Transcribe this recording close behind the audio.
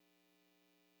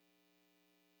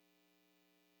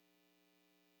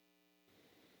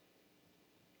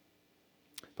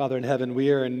Father in heaven,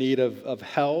 we are in need of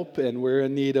help and we're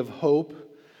in need of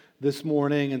hope this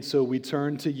morning, and so we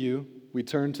turn to you. We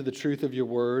turn to the truth of your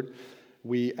word.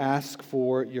 We ask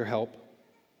for your help.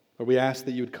 Or we ask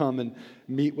that you would come and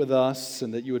meet with us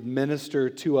and that you would minister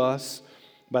to us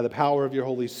by the power of your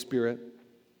Holy Spirit.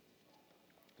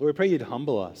 Lord, we pray you'd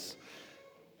humble us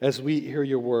as we hear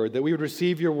your word, that we would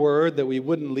receive your word, that we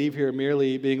wouldn't leave here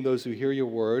merely being those who hear your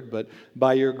word, but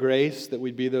by your grace that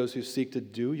we'd be those who seek to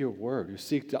do your word, who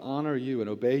seek to honor you and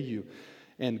obey you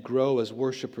and grow as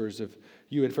worshipers of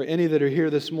you. And for any that are here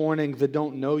this morning that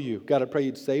don't know you, God, I pray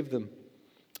you'd save them.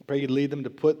 I pray you'd lead them to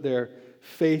put their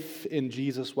faith in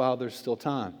Jesus while there's still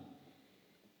time.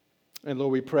 And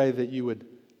Lord, we pray that you would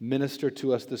minister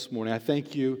to us this morning. I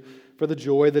thank you for the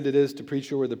joy that it is to preach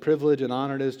your word, the privilege and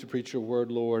honor it is to preach your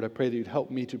word, Lord. I pray that you'd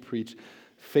help me to preach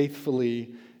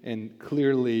faithfully and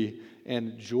clearly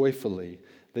and joyfully,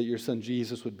 that your son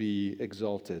Jesus would be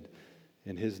exalted.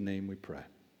 In his name we pray.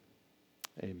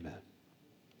 Amen.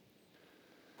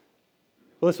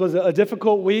 Well, this was a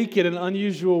difficult week and an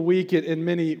unusual week in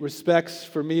many respects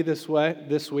for me this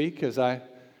week as I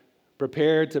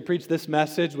prepared to preach this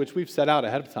message, which we've set out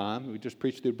ahead of time. We just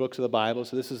preached through books of the Bible,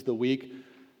 so this is the week.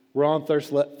 We're on 1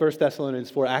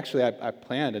 Thessalonians 4. Actually, I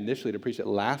planned initially to preach it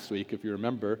last week, if you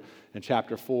remember, in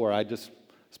chapter 4. I just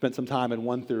spent some time in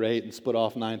 1 through 8 and split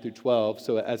off 9 through 12.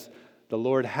 So as the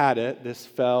Lord had it, this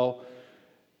fell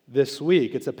this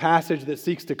week. It's a passage that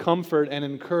seeks to comfort and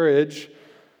encourage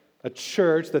a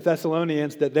church, the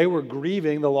Thessalonians, that they were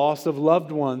grieving the loss of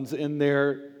loved ones in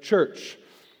their church.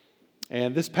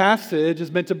 And this passage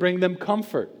is meant to bring them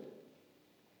comfort.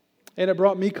 And it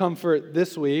brought me comfort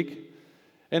this week,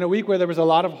 in a week where there was a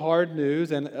lot of hard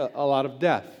news and a lot of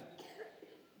death.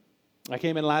 I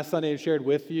came in last Sunday and shared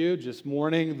with you, just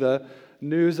mourning the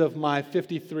news of my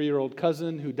 53-year-old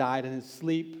cousin who died in his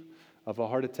sleep of a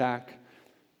heart attack.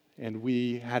 And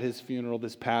we had his funeral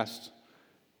this past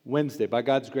Wednesday. By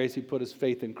God's grace, he put his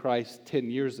faith in Christ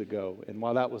 10 years ago. And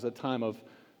while that was a time of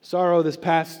sorrow, this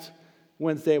past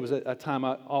Wednesday was a time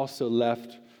I also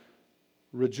left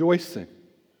rejoicing.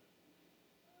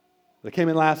 I came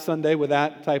in last Sunday with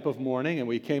that type of mourning, and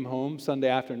we came home Sunday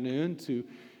afternoon to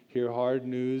hear hard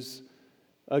news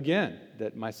again,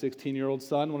 that my 16-year-old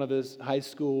son, one of his high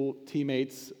school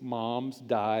teammates' moms,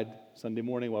 died Sunday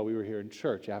morning while we were here in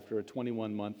church after a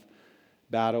 21-month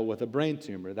battle with a brain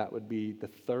tumor. That would be the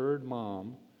third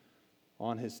mom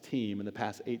on his team in the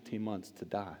past 18 months to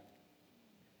die.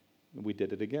 And we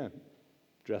did it again.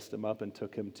 Dressed him up and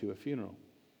took him to a funeral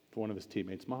for one of his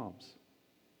teammates' moms.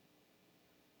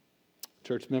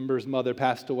 Church member's mother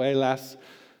passed away last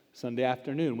Sunday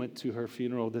afternoon. Went to her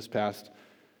funeral this past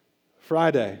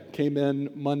Friday. Came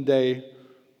in Monday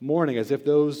morning as if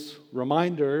those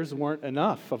reminders weren't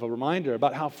enough of a reminder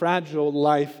about how fragile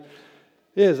life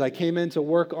is. I came in to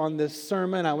work on this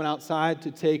sermon. I went outside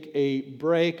to take a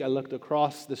break. I looked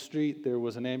across the street. There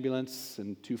was an ambulance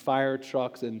and 2 fire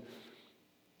trucks and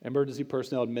emergency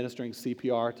personnel administering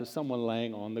CPR to someone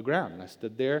laying on the ground. And I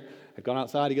stood there. I'd gone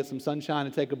outside to get some sunshine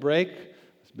and take a break.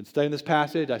 I've been studying this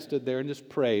passage. I stood there and just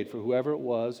prayed for whoever it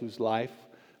was whose life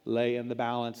lay in the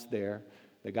balance there,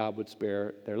 that God would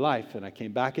spare their life. And I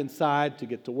came back inside to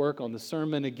get to work on the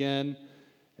sermon again.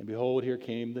 And behold, here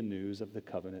came the news of the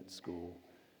Covenant School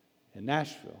in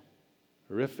Nashville.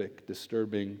 Horrific,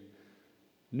 disturbing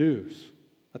news.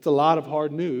 That's a lot of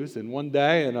hard news in one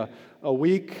day and a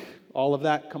week. All of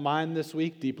that combined this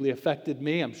week deeply affected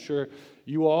me. I'm sure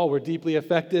you all were deeply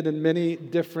affected in many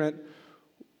different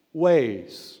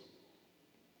ways.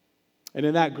 And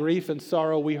in that grief and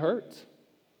sorrow, we hurt.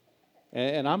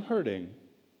 And I'm hurting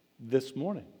this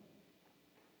morning.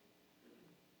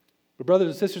 But brothers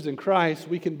and sisters in Christ,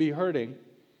 we can be hurting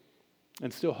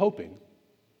and still hoping.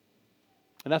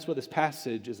 And that's what this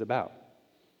passage is about.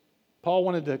 Paul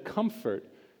wanted to comfort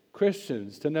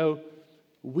Christians to know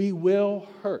we will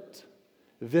hurt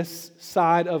this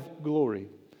side of glory.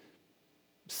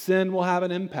 Sin will have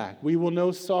an impact. We will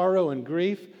know sorrow and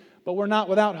grief, but we're not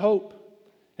without hope.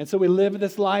 And so we live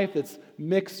this life that's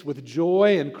mixed with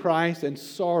joy in Christ and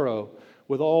sorrow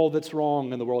with all that's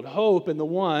wrong in the world. Hope in the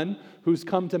one who's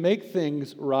come to make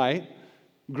things right,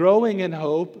 growing in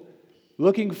hope,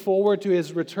 looking forward to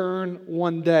his return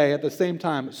one day, at the same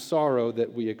time, sorrow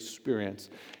that we experience.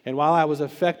 And while I was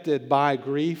affected by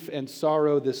grief and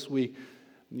sorrow this week,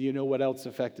 you know what else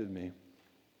affected me?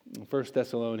 1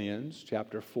 Thessalonians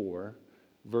chapter 4,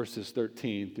 verses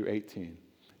 13 through 18.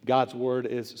 God's word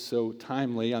is so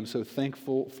timely. I'm so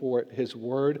thankful for His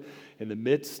word. In the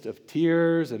midst of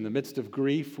tears, in the midst of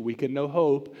grief, we can know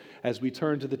hope as we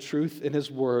turn to the truth in His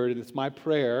word. And it's my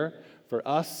prayer for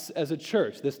us as a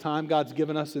church, this time God's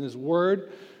given us in His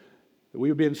word, that we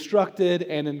would be instructed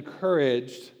and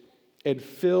encouraged and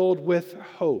filled with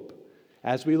hope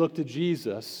as we look to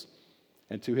Jesus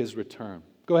and to His return.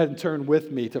 Go ahead and turn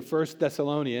with me to 1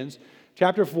 Thessalonians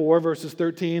chapter 4, verses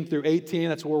 13 through 18.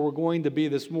 That's where we're going to be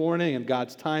this morning in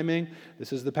God's timing.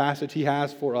 This is the passage He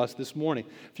has for us this morning.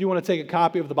 If you want to take a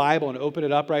copy of the Bible and open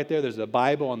it up right there, there's a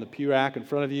Bible on the pew rack in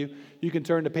front of you. You can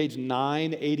turn to page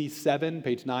 987,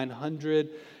 page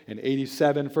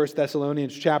 987, 1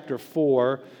 Thessalonians chapter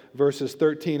 4, verses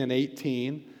 13 and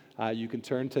 18. You can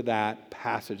turn to that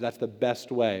passage. That's the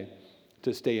best way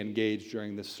to stay engaged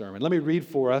during this sermon. Let me read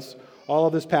for us all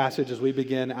of this passage as we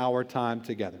begin our time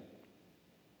together.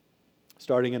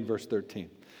 Starting in verse 13.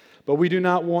 But we do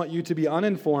not want you to be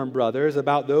uninformed, brothers,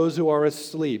 about those who are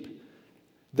asleep,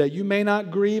 that you may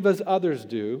not grieve as others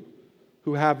do,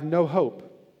 who have no hope.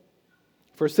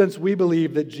 For since we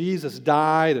believe that Jesus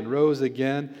died and rose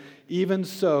again, even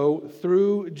so,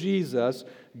 through Jesus,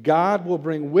 God will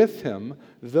bring with Him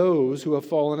those who have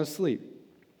fallen asleep.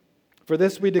 For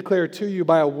this we declare to you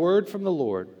by a word from the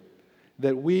Lord,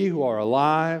 that we who are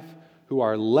alive, who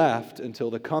are left until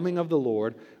the coming of the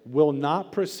Lord, will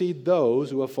not precede those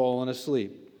who have fallen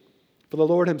asleep. For the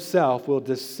Lord Himself will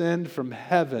descend from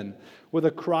heaven with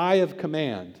a cry of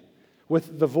command,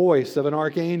 with the voice of an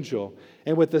archangel,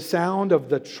 and with the sound of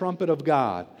the trumpet of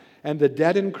God, and the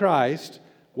dead in Christ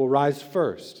will rise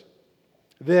first.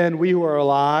 Then we who are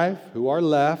alive, who are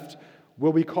left,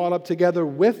 will be caught up together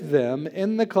with them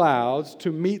in the clouds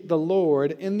to meet the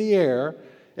Lord in the air,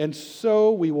 and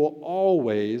so we will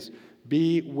always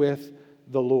be with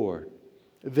the Lord.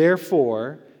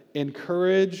 Therefore,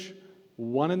 encourage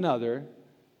one another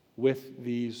with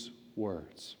these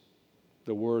words.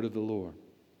 The word of the Lord.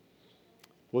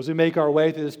 Well, as we make our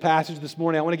way through this passage this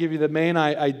morning, I want to give you the main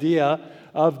idea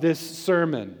of this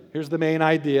sermon. Here's the main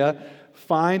idea.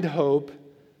 Find hope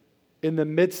in the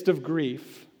midst of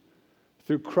grief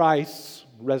through Christ's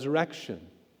resurrection.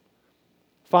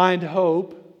 Find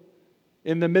hope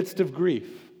in the midst of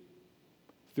grief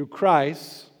through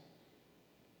Christ's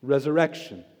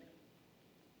resurrection.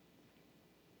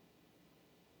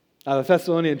 Now, the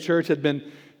Thessalonian church had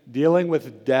been dealing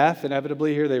with death.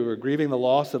 Inevitably here, they were grieving the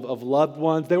loss of loved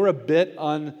ones. They were a bit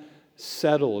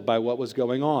unsettled by what was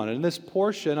going on. And in this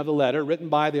portion of the letter written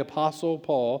by the Apostle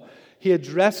Paul, he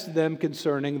addressed them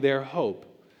concerning their hope.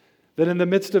 That in the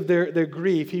midst of their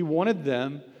grief, he wanted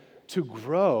them to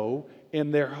grow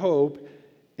in their hope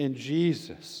in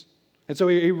Jesus. And so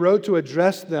he wrote to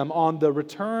address them on the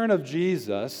return of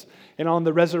Jesus and on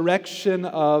the resurrection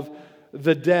of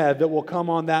the dead that will come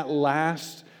on that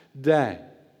last day.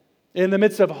 In the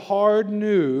midst of hard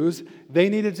news, they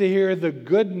needed to hear the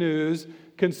good news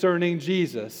concerning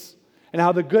Jesus and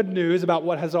how the good news about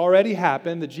what has already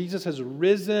happened, that Jesus has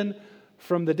risen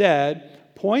from the dead,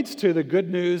 points to the good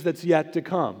news that's yet to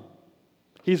come.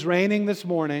 He's reigning this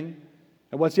morning,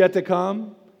 and what's yet to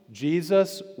come?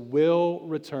 Jesus will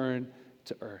return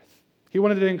to earth. He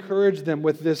wanted to encourage them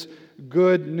with this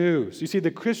good news. You see, the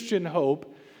Christian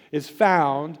hope is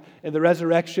found in the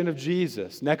resurrection of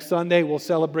Jesus. Next Sunday, we'll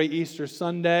celebrate Easter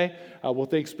Sunday. We'll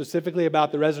think specifically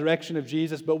about the resurrection of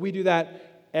Jesus, but we do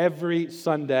that every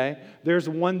Sunday. There's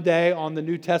one day on the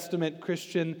New Testament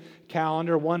Christian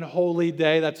calendar, one holy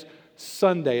day, that's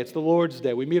Sunday. It's the Lord's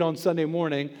Day. We meet on Sunday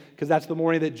morning because that's the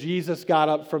morning that Jesus got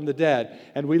up from the dead.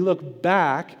 And we look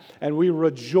back and we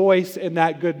rejoice in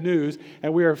that good news,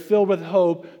 and we are filled with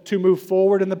hope to move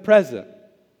forward in the present.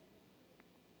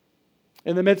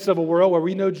 In the midst of a world where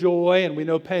we know joy and we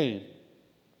know pain.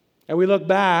 And we look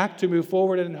back to move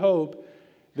forward in hope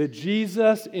that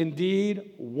Jesus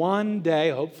indeed one day,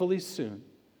 hopefully soon,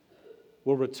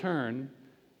 will return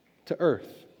to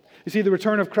earth. You see, the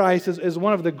return of Christ is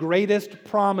one of the greatest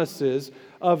promises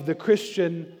of the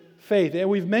Christian faith. And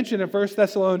we've mentioned in 1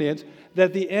 Thessalonians that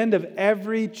at the end of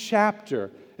every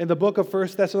chapter in the book of 1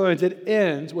 Thessalonians, it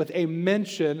ends with a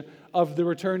mention of the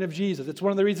return of Jesus. It's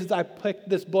one of the reasons I picked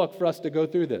this book for us to go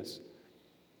through this.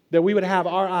 That we would have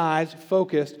our eyes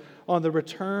focused on the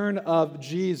return of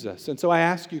Jesus. And so I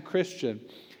ask you, Christian,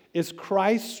 is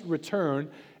Christ's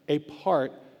return a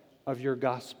part of your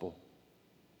gospel?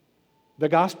 The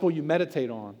gospel you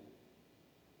meditate on.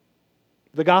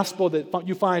 The gospel that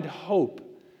you find hope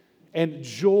and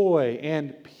joy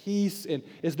and peace in.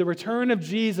 Is the return of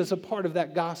Jesus a part of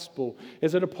that gospel?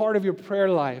 Is it a part of your prayer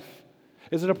life?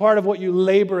 Is it a part of what you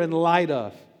labor in light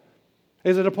of?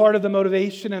 Is it a part of the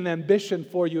motivation and ambition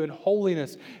for you in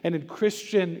holiness and in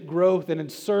Christian growth and in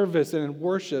service and in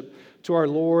worship to our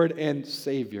Lord and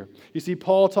Savior? You see,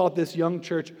 Paul taught this young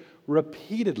church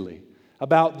repeatedly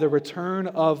about the return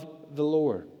of the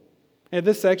Lord. In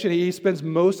this section, he spends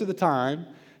most of the time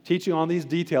teaching on these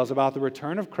details about the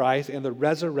return of Christ and the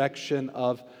resurrection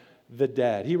of the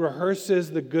dead. He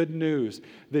rehearses the good news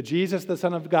that Jesus, the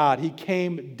Son of God, he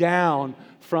came down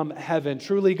from heaven,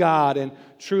 truly God and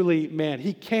truly man.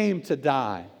 He came to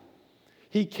die.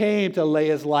 He came to lay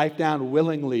his life down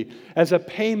willingly as a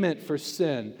payment for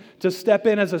sin, to step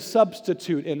in as a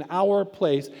substitute in our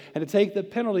place, and to take the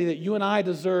penalty that you and I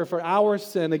deserve for our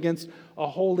sin against a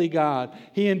holy God.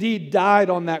 He indeed died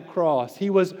on that cross. He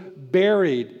was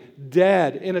buried,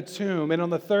 dead in a tomb, and on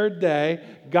the third day,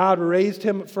 God raised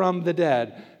him from the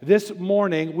dead. This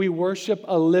morning, we worship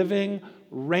a living,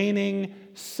 reigning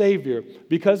Savior.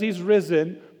 Because he's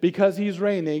risen, because he's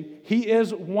reigning, he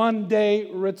is one day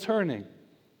returning.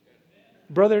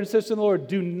 Brother and sister in the Lord,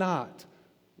 do not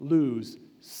lose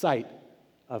sight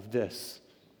of this.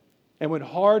 And when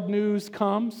hard news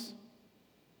comes,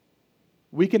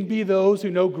 we can be those who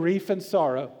know grief and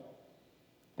sorrow,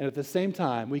 and at the same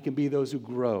time, we can be those who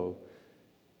grow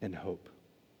in hope.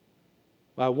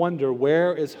 I wonder,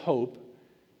 where is hope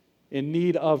in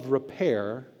need of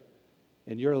repair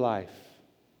in your life,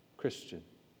 Christian?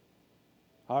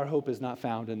 Our hope is not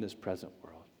found in this present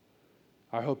world.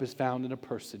 Our hope is found in a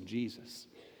person, Jesus.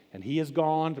 And he has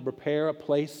gone to prepare a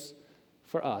place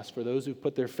for us, for those who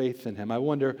put their faith in him. I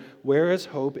wonder, where is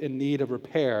hope in need of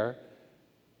repair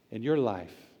in your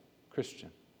life,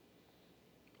 Christian?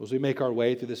 As we make our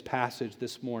way through this passage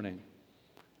this morning,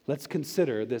 let's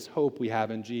consider this hope we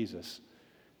have in Jesus.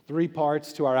 3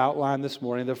 parts to our outline this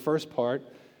morning. The first part,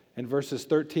 in verses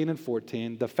 13 and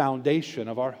 14, the foundation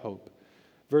of our hope.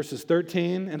 Verses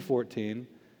 13 and 14,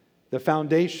 the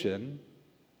foundation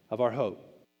of our hope.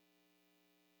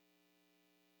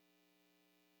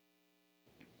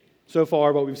 So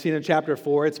far, what we've seen in chapter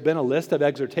 4, it's been a list of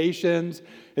exhortations,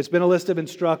 it's been a list of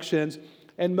instructions,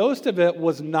 and most of it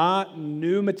was not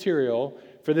new material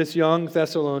for this young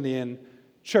Thessalonian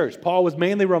church. Paul was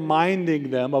mainly reminding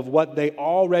them of what they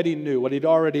already knew, what he'd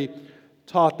already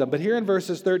taught them. But here in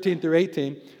verses 13 through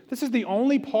 18, this is the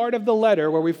only part of the letter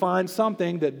where we find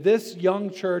something that this young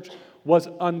church was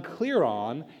unclear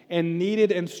on and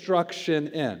needed instruction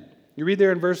in. You read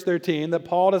there in verse 13 that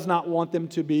Paul does not want them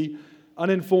to be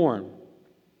uninformed.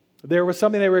 There was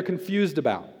something they were confused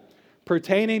about,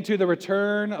 pertaining to the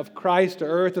return of Christ to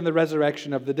earth and the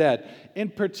resurrection of the dead. In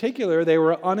particular, they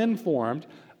were uninformed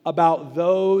about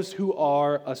those who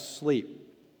are asleep.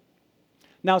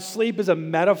 Now, sleep is a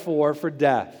metaphor for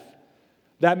death.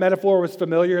 That metaphor was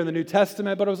familiar in the New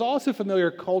Testament, but it was also familiar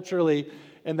culturally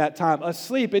in that time.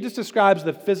 Asleep, it just describes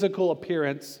the physical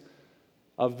appearance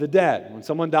of the dead. When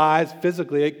someone dies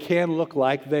physically, it can look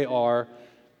like they are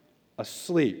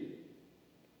asleep.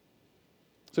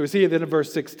 So we see then in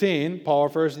verse 16, Paul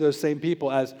refers to those same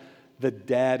people as the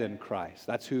dead in Christ.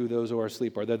 That's who those who are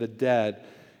asleep are. They're the dead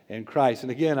in Christ.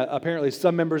 And again, apparently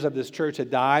some members of this church had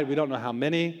died. We don't know how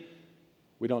many.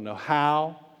 We don't know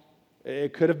how.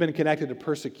 It could have been connected to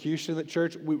persecution of the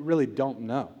church. We really don't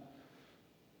know.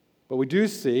 But we do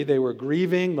see they were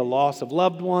grieving the loss of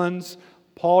loved ones.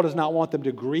 Paul does not want them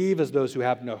to grieve as those who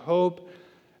have no hope.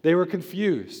 They were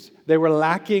confused. They were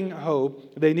lacking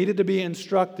hope. They needed to be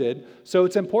instructed. So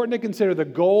it's important to consider the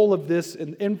goal of this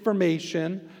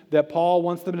information that Paul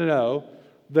wants them to know.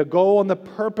 The goal and the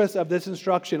purpose of this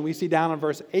instruction we see down in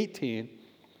verse 18,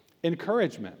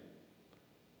 encouragement.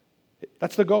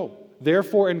 That's the goal.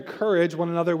 Therefore, encourage one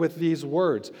another with these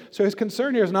words. So his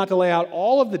concern here is not to lay out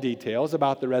all of the details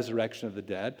about the resurrection of the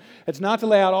dead. It's not to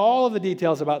lay out all of the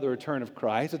details about the return of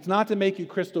Christ. It's not to make you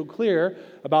crystal clear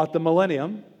about the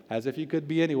millennium, as if you could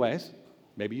be anyways.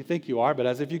 Maybe you think you are, but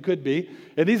as if you could be.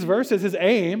 In these verses, his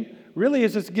aim really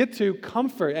is just to get to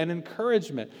comfort and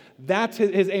encouragement. That's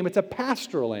his aim. It's a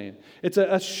pastoral aim. It's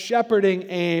a shepherding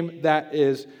aim that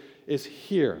is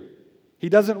here. He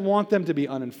doesn't want them to be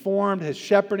uninformed. His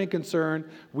shepherding concern,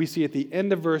 we see at the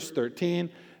end of verse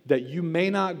 13, that you may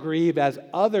not grieve as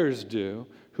others do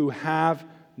who have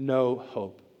no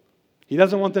hope. He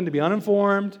doesn't want them to be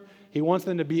uninformed. He wants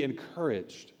them to be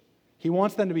encouraged. He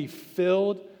wants them to be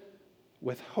filled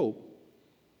with hope.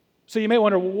 So you may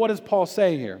wonder, well, what is Paul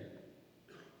saying here?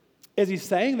 Is he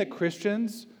saying that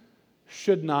Christians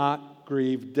should not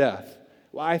grieve death?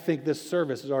 Well, I think this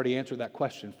service has already answered that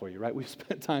question for you, right? We've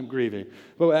spent time grieving.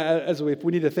 But if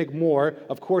we need to think more,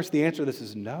 of course the answer to this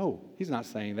is no. He's not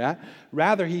saying that.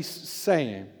 Rather, he's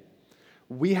saying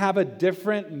we have a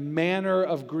different manner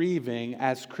of grieving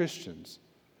as Christians.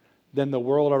 than the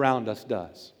world around us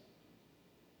does.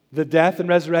 The death and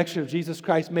resurrection of Jesus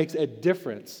Christ makes a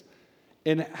difference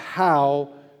in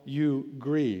how you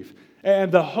grieve.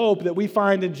 And the hope that we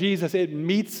find in Jesus, it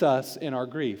meets us in our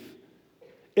grief.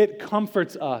 It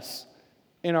comforts us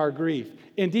in our grief.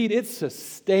 Indeed, it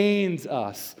sustains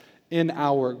us in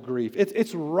our grief.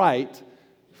 It's right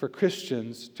for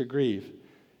Christians to grieve.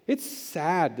 It's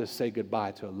sad to say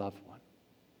goodbye to a loved one.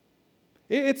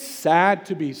 It's sad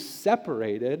to be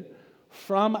separated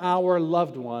from our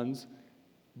loved ones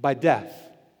by death.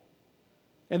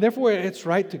 And therefore, it's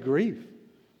right to grieve.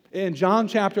 In John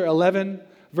chapter 11,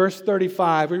 verse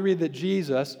 35, we read that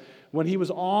Jesus, when he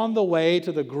was on the way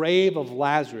to the grave of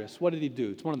Lazarus, what did he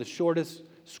do? It's one of the shortest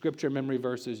scripture memory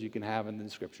verses you can have in the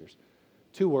scriptures.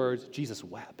 2 words, Jesus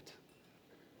wept.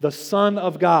 The Son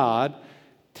of God,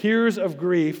 tears of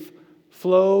grief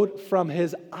flowed from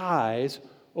his eyes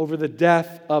over the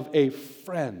death of a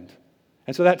friend.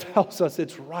 And so that tells us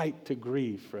it's right to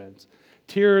grieve, friends.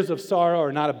 Tears of sorrow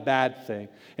are not a bad thing.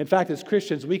 In fact, as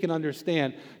Christians, we can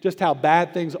understand just how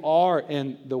bad things are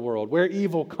in the world, where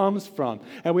evil comes from.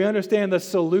 And we understand the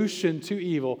solution to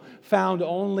evil found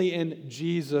only in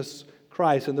Jesus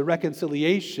Christ and the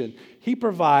reconciliation he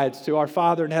provides to our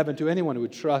Father in heaven, to anyone who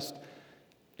would trust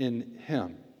in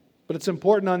him. But it's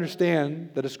important to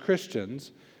understand that as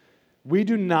Christians, we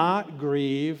do not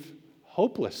grieve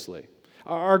hopelessly.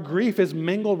 Our grief is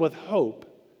mingled with hope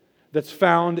that's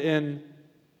found in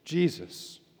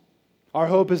Jesus. Our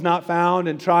hope is not found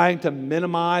in trying to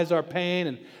minimize our pain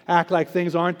and act like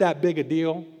things aren't that big a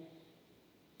deal.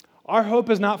 Our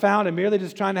hope is not found in merely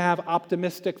just trying to have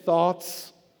optimistic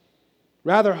thoughts.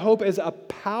 Rather, hope is a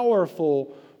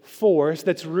powerful force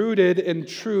that's rooted in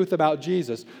truth about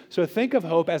Jesus. So think of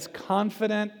hope as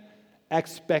confident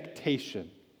expectation.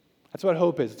 That's what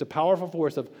hope is. It's a powerful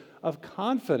force of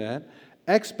confident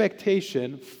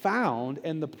expectation found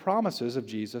in the promises of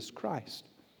Jesus Christ.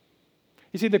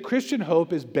 You see, the Christian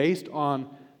hope is based on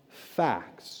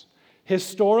facts,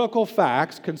 historical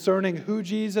facts concerning who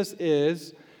Jesus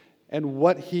is and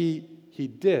what he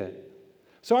did.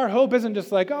 So our hope isn't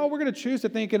just like, oh, we're going to choose to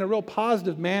think in a real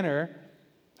positive manner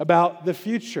about the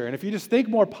future. And if you just think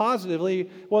more positively,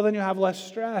 well, then you have less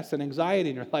stress and anxiety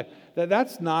in your life.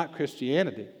 That's not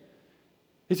Christianity.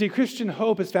 You see, Christian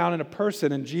hope is found in a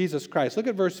person, in Jesus Christ. Look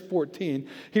at verse 14.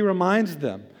 He reminds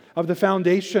them of the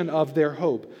foundation of their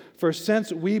hope. For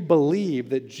since we believe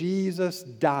that Jesus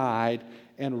died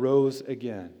and rose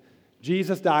again.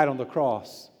 Jesus died on the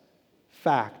cross.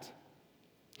 Fact.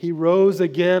 He rose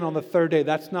again on the 3rd day.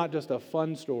 That's not just a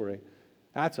fun story.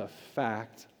 That's a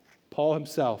fact. Paul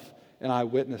himself, an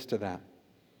eyewitness to that.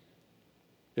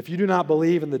 If you do not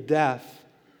believe in the death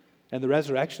and the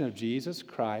resurrection of Jesus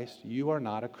Christ, you are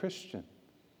not a Christian.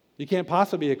 You can't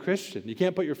possibly be a Christian. You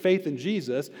can't put your faith in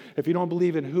Jesus if you don't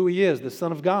believe in who he is, the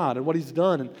Son of God, and what he's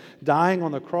done, and dying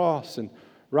on the cross and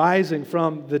rising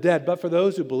from the dead. But for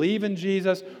those who believe in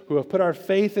Jesus, who have put our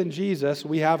faith in Jesus,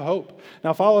 we have hope.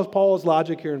 Now follow Paul's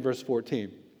logic here in verse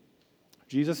 14.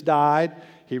 Jesus died,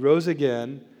 he rose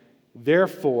again.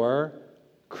 Therefore,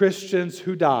 Christians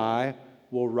who die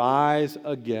will rise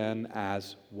again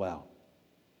as well.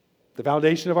 The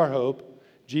foundation of our hope,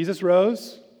 Jesus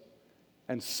rose,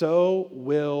 and so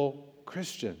will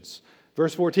Christians.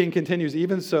 Verse 14 continues,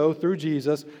 even so, through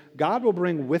Jesus, God will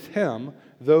bring with him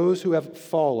those who have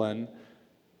fallen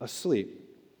asleep.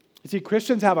 You see,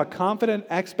 Christians have a confident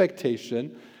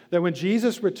expectation that when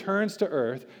Jesus returns to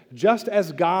earth, just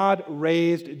as God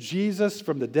raised Jesus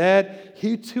from the dead,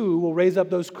 he too will raise up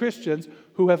those Christians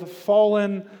who have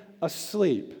fallen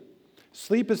asleep.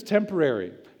 Sleep is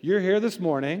temporary. You're here this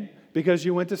morning because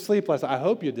you went to sleep last night. I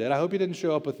hope you did. I hope you didn't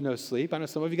show up with no sleep. I know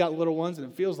some of you got little ones,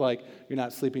 and it feels like you're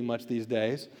not sleeping much these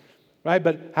days, right?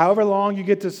 But however long you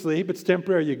get to sleep, it's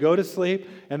temporary. You go to sleep,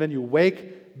 and then you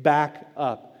wake back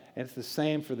up. And it's the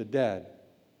same for the dead.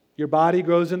 Your body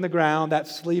grows in the ground. That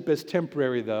sleep is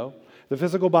temporary, though. The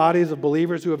physical bodies of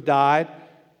believers who have died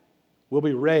will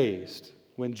be raised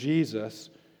when Jesus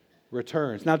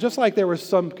returns. Now, just like there was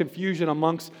some confusion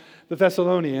amongst the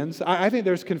Thessalonians, I think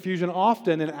there's confusion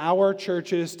often in our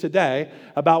churches today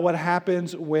about what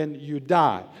happens when you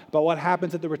die, about what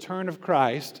happens at the return of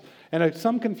Christ, and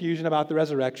some confusion about the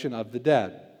resurrection of the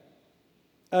dead.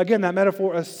 Again, that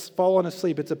metaphor of fallen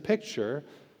asleep, it's a picture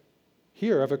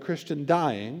here of a Christian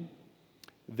dying,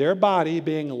 their body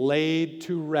being laid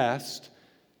to rest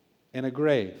in a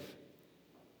grave.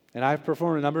 And I've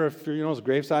performed a number of funerals,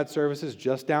 graveside services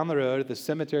just down the road at the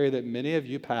cemetery that many of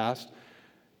you passed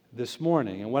this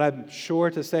morning. And what I'm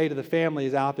sure to say to the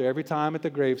families out there every time at the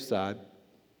graveside,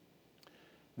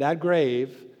 that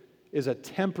grave is a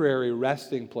temporary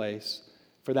resting place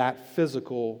for that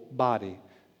physical body.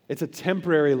 It's a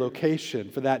temporary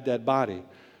location for that dead body.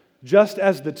 Just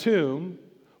as the tomb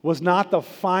was not the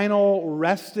final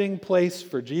resting place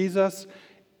for Jesus,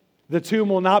 the tomb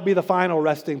will not be the final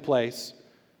resting place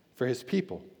for his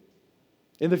people.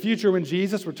 In the future, when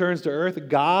Jesus returns to earth,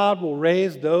 God will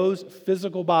raise those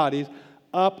physical bodies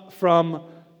up from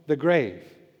the grave.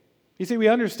 You see, we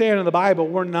understand in the Bible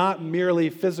we're not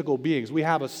merely physical beings. We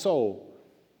have a soul.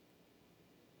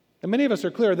 And many of us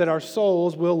are clear that our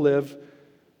souls will live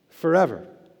forever.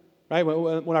 Right?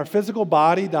 When our physical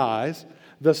body dies,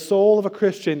 the soul of a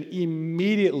Christian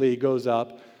immediately goes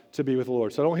up to be with the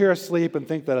Lord. So don't hear us sleep and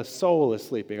think that a soul is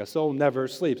sleeping. A soul never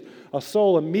sleeps. A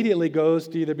soul immediately goes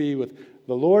to either be with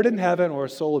the Lord in heaven, or a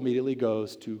soul immediately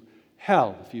goes to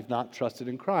hell if you've not trusted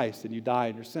in Christ and you die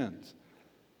in your sins.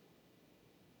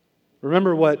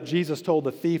 Remember what Jesus told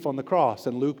the thief on the cross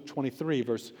in Luke 23,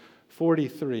 verse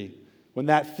 43. When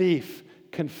that thief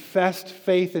confessed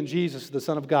faith in Jesus, the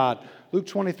Son of God. Luke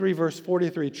 23, verse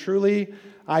 43, truly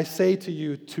I say to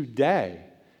you, today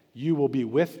you will be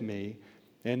with me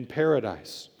in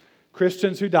paradise.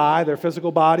 Christians who die, their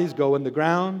physical bodies go in the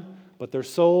ground, but their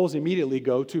souls immediately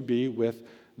go to be with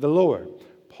the Lord.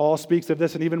 Paul speaks of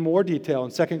this in even more detail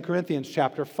in 2 Corinthians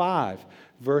chapter 5,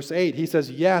 verse 8. He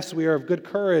says, yes, we are of good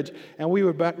courage, and we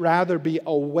would rather be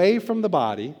away from the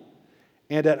body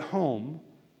and at home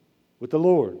with the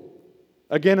Lord.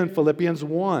 Again, in Philippians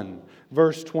 1,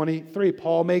 verse 23,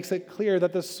 Paul makes it clear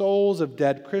that the souls of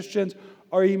dead Christians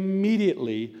are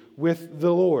immediately with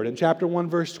the Lord. In chapter 1,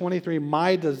 verse 23,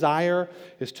 my desire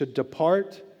is to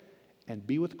depart and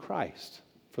be with Christ,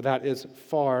 for that is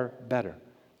far better.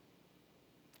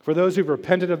 For those who've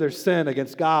repented of their sin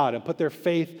against God and put their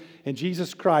faith in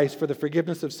Jesus Christ for the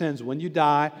forgiveness of sins, when you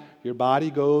die, your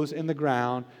body goes in the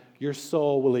ground, your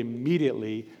soul will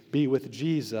immediately be with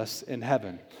Jesus in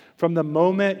heaven. From the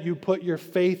moment you put your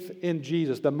faith in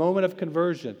Jesus, the moment of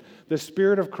conversion, the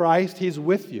Spirit of Christ, He's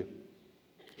with you.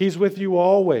 He's with you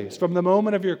always, from the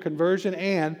moment of your conversion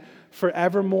and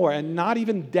forevermore. And not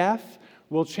even death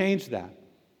will change that.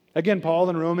 Again, Paul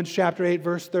in Romans chapter 8,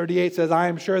 verse 38 says, I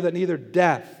am sure that neither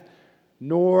death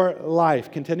nor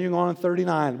life, continuing on in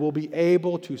 39, will be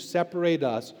able to separate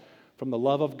us from the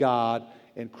love of God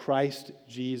in Christ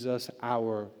Jesus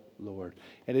our Lord.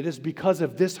 And it is because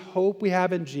of this hope we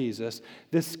have in Jesus,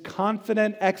 this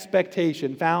confident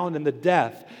expectation found in the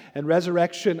death and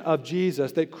resurrection of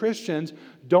Jesus, that Christians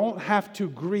don't have to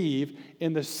grieve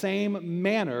in the same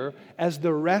manner as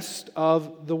the rest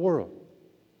of the world.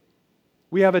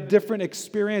 We have a different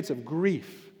experience of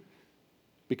grief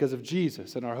because of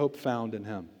Jesus and our hope found in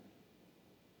Him.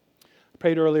 I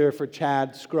prayed earlier for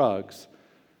Chad Scruggs,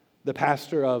 the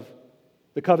pastor of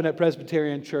the Covenant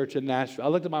Presbyterian Church in Nashville. I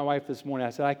looked at my wife this morning. I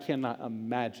said, I cannot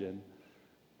imagine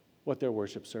what their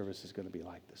worship service is going to be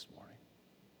like this morning.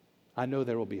 I know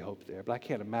there will be hope there, but I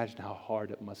can't imagine how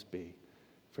hard it must be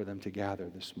for them to gather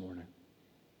this morning.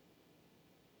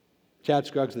 Chad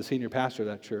Scruggs, the senior pastor of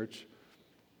that church,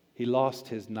 he lost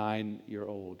his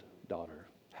 9-year-old daughter,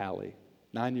 Hallie,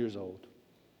 9 years old.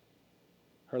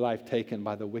 Her life taken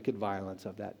by the wicked violence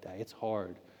of that day. It's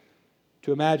hard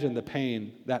to imagine the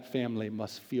pain that family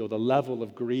must feel, the level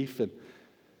of grief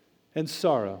and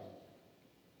sorrow.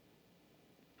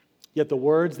 Yet the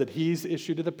words that he's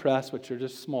issued to the press, which are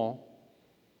just small,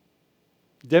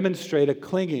 demonstrate a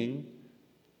clinging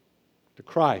to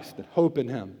Christ and hope in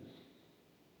Him.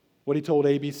 What he told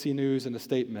ABC News in a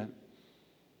statement,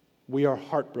 we are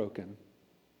heartbroken.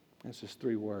 That's just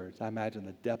 3 words. I imagine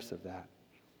the depths of that.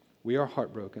 We are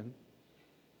heartbroken.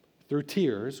 Through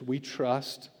tears, we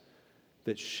trust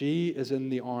that she is in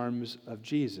the arms of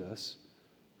Jesus,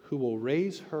 who will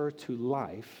raise her to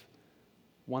life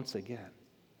once again.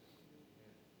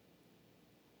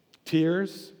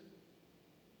 Tears,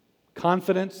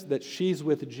 confidence that she's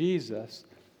with Jesus,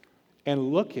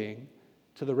 and looking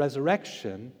to the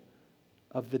resurrection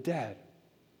of the dead.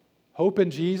 Hope in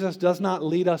Jesus does not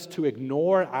lead us to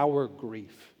ignore our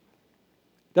grief.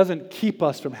 Doesn't keep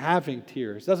us from having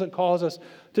tears. Doesn't cause us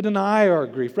to deny our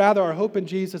grief. Rather, our hope in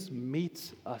Jesus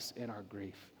meets us in our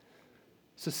grief.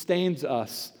 Sustains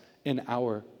us in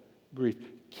our grief.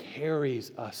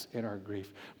 Carries us in our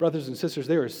grief. Brothers and sisters,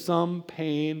 there is some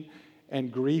pain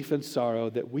and grief and sorrow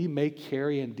that we may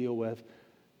carry and deal with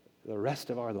the rest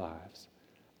of our lives.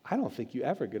 I don't think you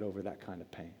ever get over that kind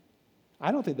of pain.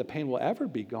 I don't think the pain will ever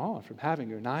be gone from having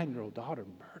your 9-year-old daughter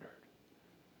murdered.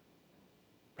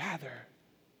 Rather,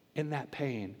 in that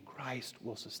pain, Christ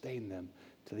will sustain them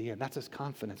to the end. That's his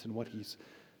confidence in what he's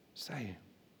saying.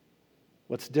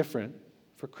 What's different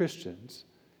for Christians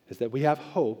is that we have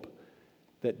hope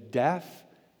that death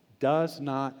does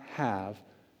not have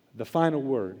the final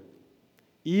word.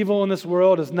 Evil in this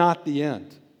world is not the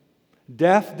end.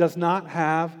 Death does not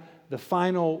have the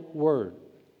final word.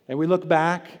 And we look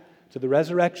back to the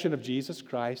resurrection of Jesus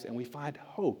Christ and we find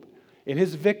hope in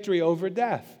his victory over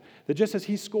death. That just as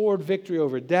he scored victory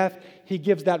over death, he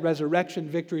gives that resurrection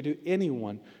victory to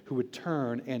anyone who would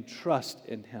turn and trust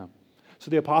in him.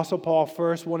 So the Apostle Paul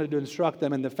first wanted to instruct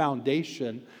them in the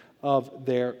foundation of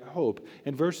their hope.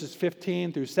 In verses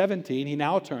 15 through 17, he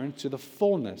now turns to the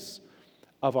fullness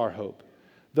of our hope.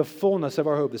 The fullness of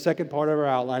our hope. The second part of our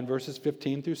outline, verses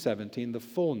 15 through 17, the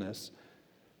fullness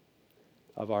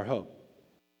of our hope.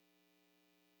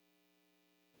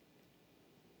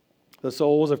 The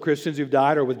souls of Christians who've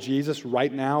died are with Jesus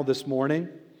right now, this morning.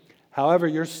 However,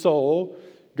 your soul,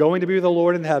 going to be with the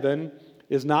Lord in heaven,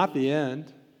 is not the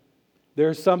end.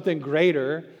 There's something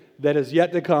greater that is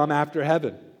yet to come after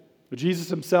heaven. Jesus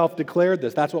himself declared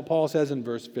this. That's what Paul says in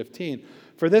verse 15.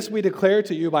 For this we declare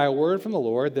to you by a word from the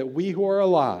Lord, that we who are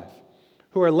alive,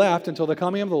 who are left until the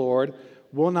coming of the Lord,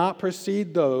 will not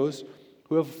precede those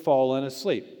who have fallen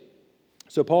asleep.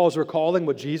 So Paul is recalling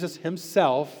what Jesus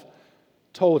himself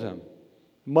told him.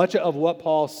 Much of what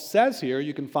Paul says here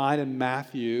you can find in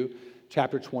Matthew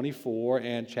chapter 24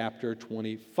 and chapter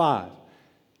 25.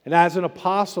 And as an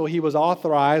apostle, he was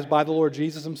authorized by the Lord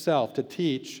Jesus himself to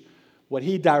teach what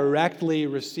he directly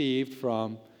received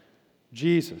from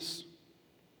Jesus.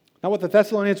 Now, what the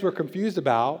Thessalonians were confused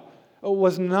about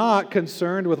was not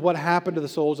concerned with what happened to the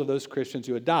souls of those Christians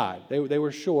who had died. They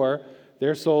were sure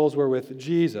their souls were with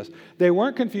Jesus. They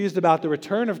weren't confused about the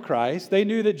return of Christ. They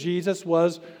knew that Jesus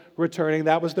was returning.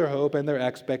 That was their hope and their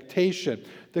expectation.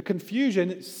 The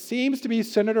confusion seems to be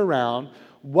centered around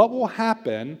what will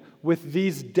happen with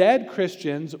these dead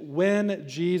Christians when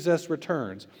Jesus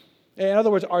returns. In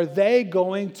other words, are they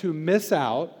going to miss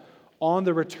out on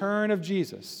the return of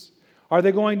Jesus? Are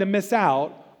they going to miss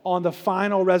out on the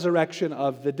final resurrection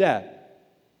of the dead?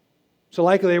 So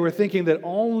likely they were thinking that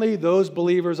only those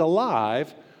believers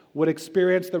alive would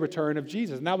experience the return of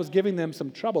Jesus. And that was giving them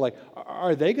some trouble. Like,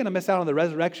 are they going to miss out on the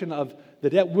resurrection of the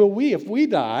dead? Will we, if we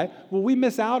die, will we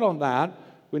miss out on that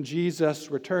when Jesus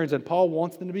returns? And Paul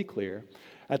wants them to be clear.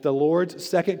 At the Lord's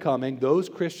second coming, those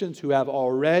Christians who have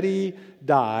already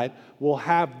died will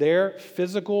have their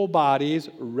physical bodies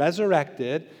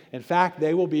resurrected. In fact,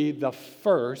 they will be the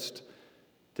first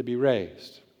to be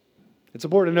raised. It's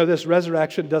important to know this: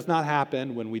 resurrection does not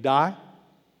happen when we die.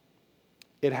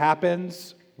 It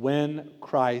happens when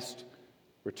Christ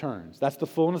returns. That's the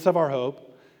fullness of our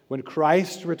hope. When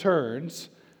Christ returns,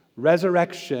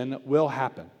 resurrection will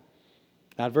happen.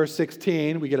 Now, in verse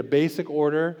 16, we get a basic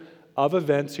order of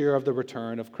events here of the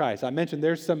return of Christ. I mentioned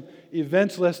there's some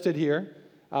events listed here,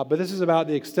 but this is about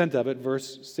the extent of it,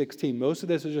 verse 16. Most of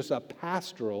this is just a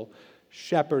pastoral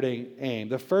shepherding aim.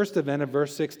 The first event of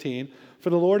verse 16, for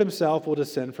the Lord himself will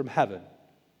descend from heaven.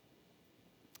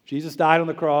 Jesus died on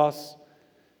the cross.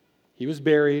 He was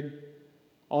buried.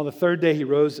 On the third day, he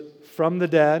rose from the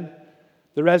dead.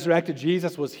 The resurrected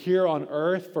Jesus was here on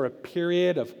earth for a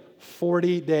period of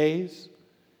 40 days.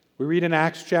 We read in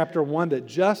Acts chapter 1 that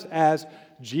just as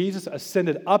Jesus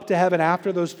ascended up to heaven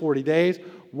after those 40 days,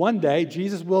 one day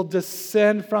Jesus will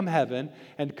descend from heaven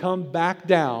and come back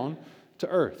down to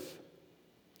earth.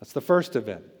 That's the first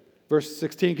event. Verse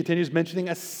 16 continues mentioning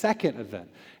a second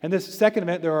event. And this second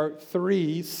event, there are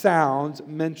three sounds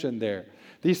mentioned there.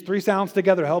 These three sounds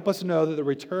together help us know that the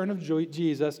return of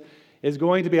Jesus is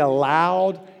going to be a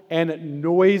loud and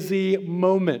noisy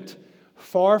moment.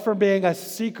 Far from being a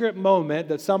secret moment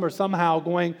that some are somehow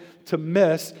going to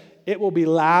miss, it will be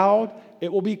loud,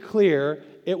 it will be clear,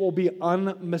 it will be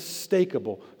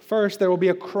unmistakable. First, there will be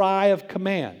a cry of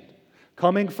command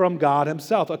coming from God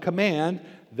himself, a command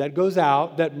that goes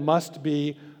out that must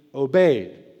be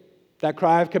obeyed. That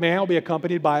cry of command will be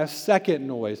accompanied by a second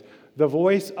noise, the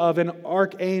voice of an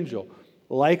archangel,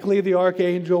 likely the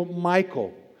archangel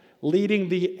Michael, leading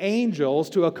the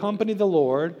angels to accompany the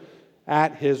Lord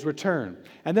at his return.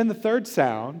 And then the third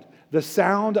sound, the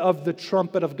sound of the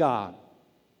trumpet of God.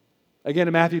 Again,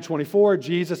 in Matthew 24,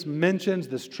 Jesus mentions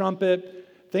this trumpet.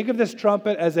 Think of this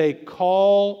trumpet as a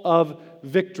call of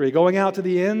victory, going out to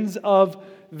the ends of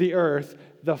the earth,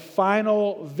 the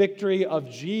final victory of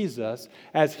Jesus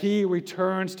as he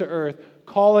returns to earth,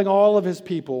 calling all of his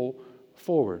people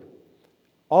forward.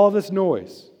 All of this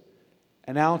noise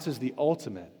announces the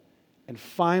ultimate and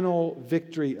final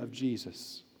victory of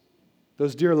Jesus.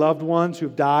 Those dear loved ones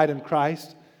who've died in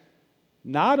Christ,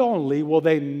 not only will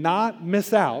they not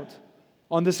miss out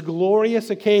on this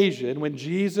glorious occasion when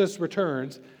Jesus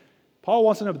returns, Paul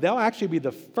wants to know they'll actually be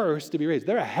the first to be raised.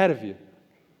 They're ahead of you.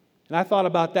 And I thought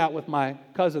about that with my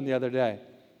cousin the other day.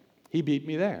 He beat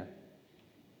me there.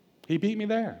 He beat me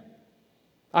there.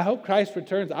 I hope Christ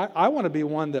returns. I want to be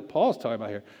one that Paul's talking about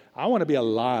here. I want to be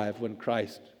alive when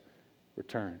Christ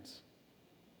returns.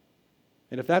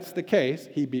 And if that's the case,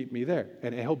 he beat me there.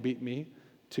 And he'll beat me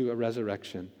to a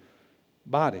resurrection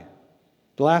body.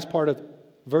 The last part of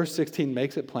verse 16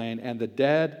 makes it plain, and the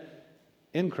dead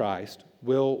in Christ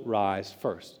will rise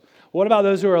first. What about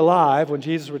those who are alive when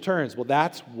Jesus returns? Well,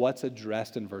 that's what's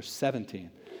addressed in verse 17.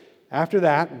 After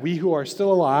that, we who are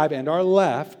still alive and are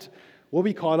left will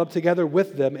be caught up together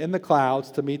with them in the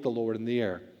clouds to meet the Lord in the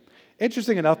air.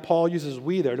 Interesting enough, Paul uses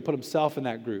we there to put himself in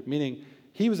that group, meaning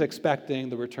he was expecting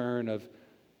the return of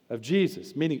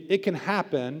Jesus, meaning it can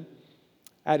happen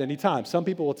at any time. Some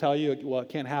people will tell you, well, it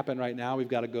can't happen right now. We've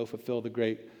got to go fulfill the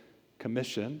Great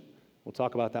Commission. We'll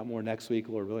talk about that more next week,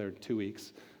 or really in 2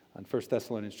 weeks, on 1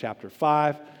 Thessalonians chapter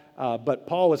 5. But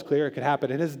Paul was clear it could happen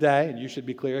in his day, and you should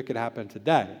be clear it could happen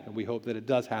today. And we hope that it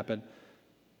does happen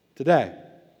today.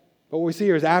 But what we see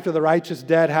here is after the righteous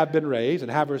dead have been raised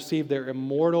and have received their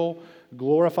immortal,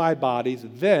 glorified bodies,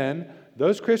 then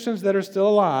those Christians that are still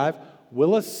alive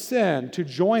will ascend to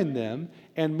join them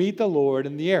and meet the Lord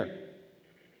in the air.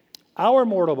 Our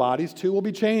mortal bodies, too, will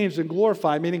be changed and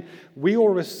glorified, meaning we will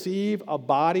receive a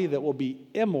body that will be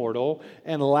immortal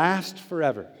and last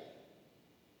forever.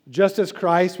 Just as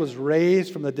Christ was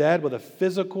raised from the dead with a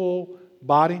physical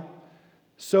body,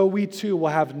 so we too will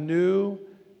have new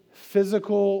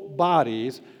physical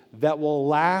bodies that will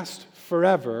last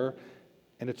forever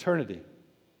in eternity.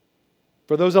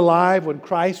 For those alive when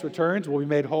Christ returns will be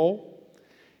made whole.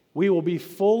 We will be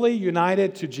fully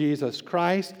united to Jesus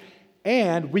Christ,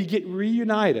 and we get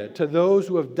reunited to those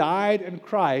who have died in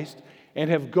Christ and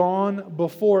have gone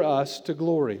before us to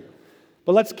glory.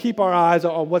 But let's keep our eyes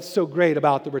on what's so great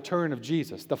about the return of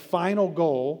Jesus. The final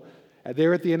goal,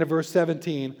 there at the end of verse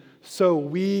 17, so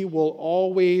we will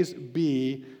always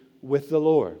be with the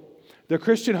Lord. The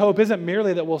Christian hope isn't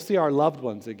merely that we'll see our loved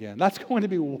ones again. That's going to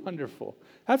be wonderful.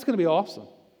 That's going to be awesome.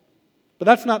 But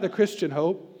that's not the Christian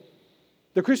hope.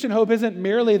 The Christian hope isn't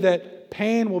merely that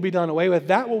pain will be done away with.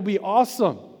 That will be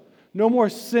awesome. No more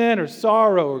sin or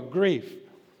sorrow or grief.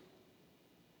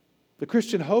 The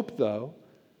Christian hope, though,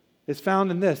 is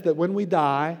found in this, that when we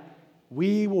die,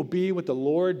 we will be with the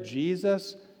Lord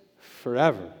Jesus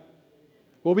forever.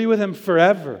 We'll be with Him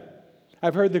forever.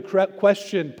 I've heard the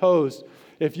question posed,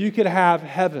 if you could have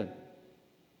heaven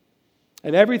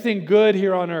and everything good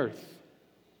here on earth,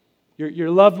 your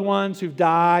loved ones who've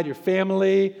died, your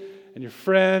family and your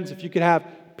friends, if you could have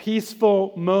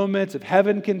peaceful moments of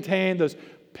heaven contained, those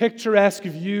picturesque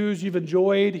views you've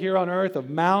enjoyed here on earth of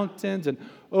mountains and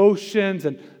oceans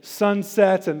and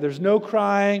sunsets, and there's no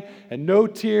crying and no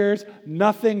tears,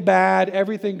 nothing bad,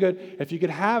 everything good. If you could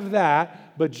have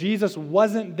that, but Jesus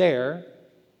wasn't there,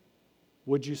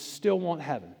 would you still want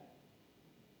heaven?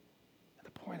 And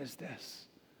the point is this.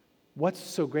 What's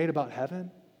so great about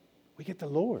heaven? We get the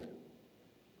Lord.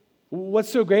 What's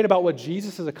so great about what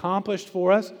Jesus has accomplished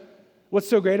for us? What's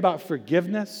so great about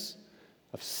forgiveness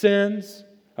of sins,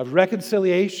 of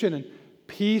reconciliation and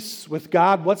peace with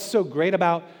God? What's so great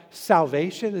about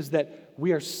salvation is that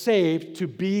we are saved to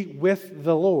be with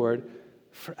the Lord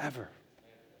forever.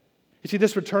 You see,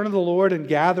 this return of the Lord and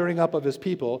gathering up of His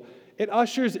people, it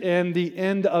ushers in the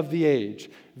end of the age,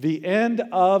 the end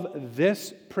of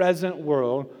this present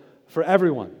world for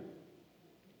everyone.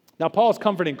 Now, Paul is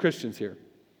comforting Christians here.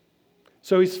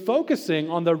 So he's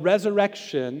focusing on the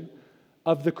resurrection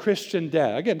of the Christian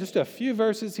dead. Again, just a few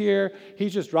verses here.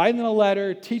 He's just writing them a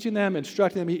letter, teaching them,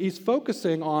 instructing them. He's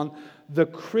focusing on the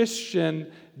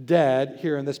Christian dead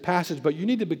here in this passage. But you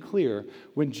need to be clear,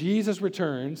 when Jesus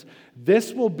returns,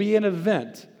 this will be an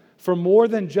event for more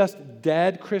than just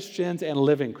dead Christians and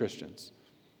living Christians.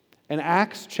 In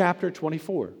Acts chapter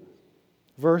 24,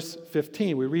 verse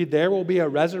 15, we read, there will be a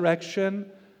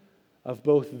resurrection of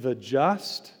both the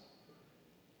just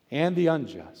and the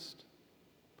unjust,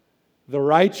 the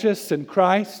righteous in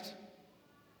Christ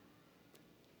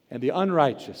and the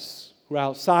unrighteous who are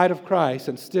outside of Christ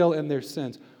and still in their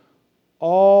sins.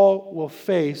 All will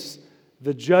face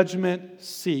the judgment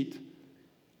seat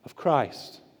of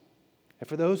Christ. And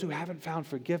for those who haven't found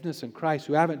forgiveness in Christ,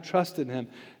 who haven't trusted in Him,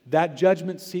 that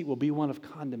judgment seat will be one of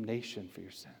condemnation for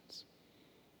your sins.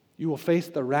 You will face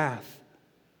the wrath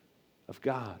of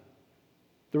God.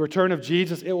 The return of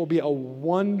Jesus, it will be a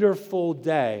wonderful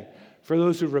day for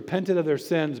those who repented of their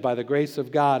sins by the grace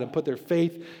of God and put their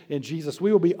faith in Jesus.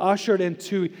 We will be ushered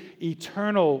into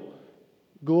eternal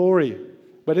glory.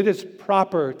 But it is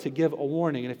proper to give a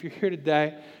warning. And if you're here today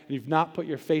and you've not put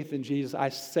your faith in Jesus, I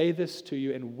say this to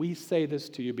you, and we say this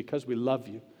to you because we love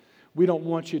you. We don't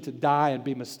want you to die and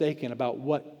be mistaken about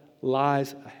what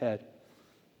lies ahead.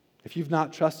 If you've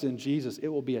not trusted in Jesus, it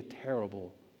will be a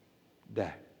terrible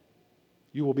day.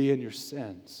 You will be in your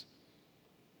sins,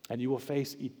 and you will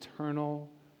face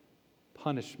eternal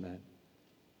punishment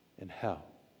in hell.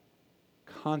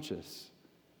 Conscious,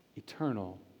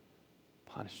 eternal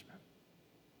punishment.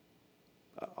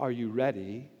 Are you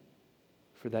ready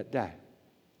for that day?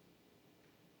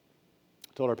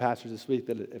 I told our pastors this week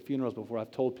that at funerals before,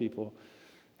 I've told people,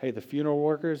 hey, the funeral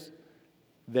workers,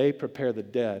 they prepare the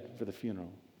dead for the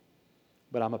funeral.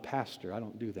 But I'm a pastor. I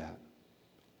don't do that.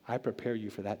 I prepare you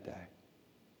for that day.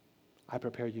 I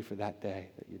prepare you for that day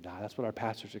that you die. That's what our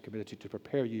pastors are committed to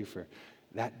prepare you for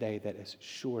that day that is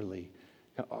surely.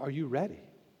 Are you ready?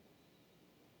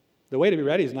 The way to be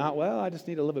ready is not, well, I just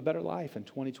need to live a better life in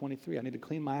 2023. I need to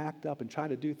clean my act up and try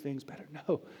to do things better.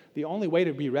 No, the only way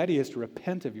to be ready is to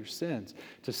repent of your sins,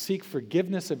 to seek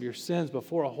forgiveness of your sins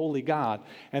before a holy God.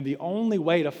 And the only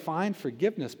way to find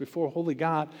forgiveness before a holy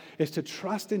God is to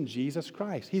trust in Jesus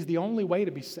Christ. He's the only way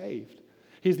to be saved.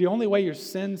 He's the only way your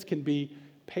sins can be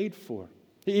paid for.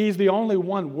 He's the only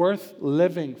one worth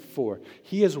living for.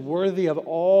 He is worthy of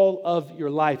all of your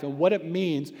life. And what it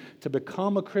means to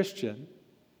become a Christian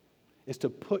is to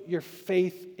put your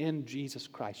faith in Jesus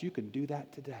Christ. You can do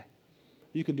that today.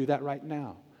 You can do that right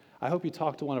now. I hope you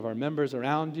talk to one of our members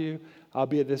around you. I'll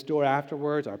be at this door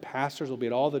afterwards. Our pastors will be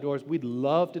at all the doors. We'd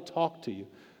love to talk to you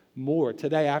more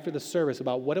today after the service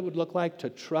about what it would look like to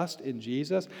trust in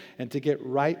Jesus and to get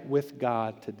right with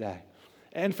God today.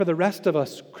 And for the rest of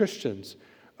us Christians,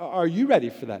 are you ready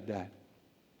for that day?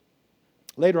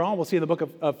 Later on, we'll see in the book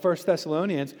of 1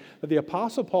 Thessalonians that the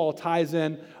Apostle Paul ties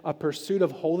in a pursuit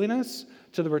of holiness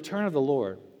to the return of the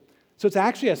Lord. So it's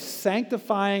actually a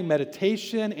sanctifying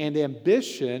meditation and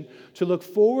ambition to look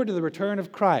forward to the return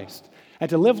of Christ and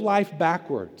to live life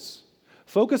backwards.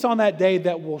 Focus on that day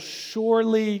that will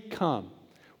surely come.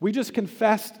 We just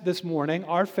confessed this morning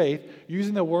our faith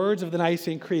using the words of the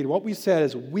Nicene Creed. What we said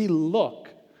is we look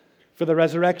for the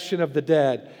resurrection of the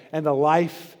dead and the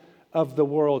life of the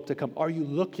world to come. Are you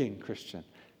looking, Christian?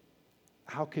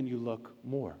 How can you look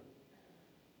more?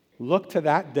 Look to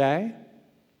that day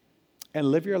and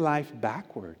live your life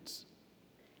backwards.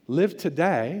 Live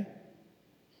today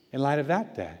in light of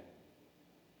that day.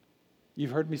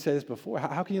 You've heard me say this before.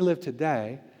 How can you live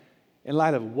today in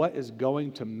light of what is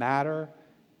going to matter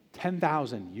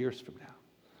 10,000 years from now?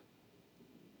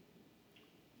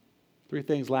 3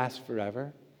 things last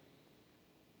forever: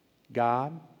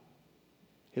 God,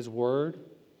 His Word,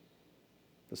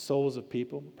 the souls of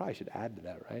people. Probably should add to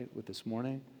that, right, with this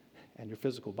morning. And your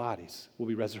physical bodies will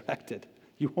be resurrected.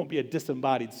 You won't be a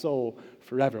disembodied soul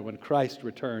forever. When Christ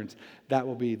returns, that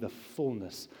will be the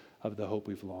fullness of the hope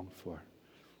we've longed for.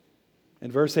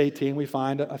 In verse 18, we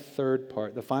find a third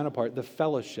part, the final part, the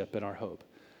fellowship in our hope.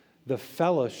 The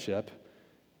fellowship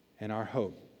in our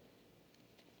hope.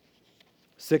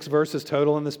 6 verses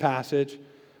total in this passage.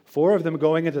 4 of them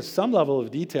going into some level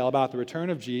of detail about the return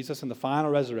of Jesus and the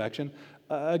final resurrection.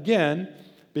 Again,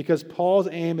 because Paul's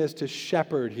aim is to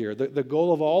shepherd here. The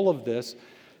goal of all of this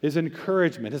is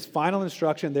encouragement. His final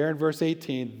instruction there in verse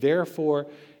 18, therefore,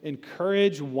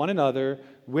 encourage one another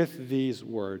with these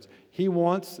words. He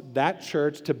wants that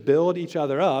church to build each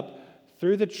other up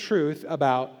through the truth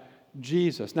about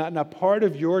Jesus. Now, part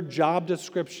of your job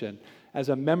description as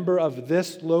a member of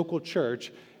this local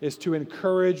church is to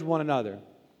encourage one another.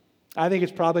 I think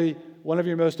it's probably one of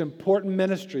your most important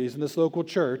ministries in this local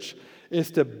church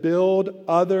is to build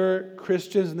other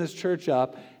Christians in this church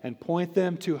up and point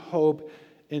them to hope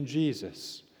in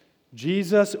Jesus.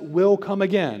 Jesus will come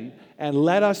again, and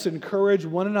let us encourage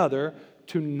one another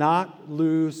to not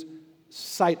lose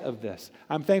sight of this.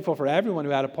 I'm thankful for everyone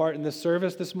who had a part in this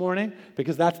service this morning,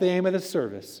 because that's the aim of this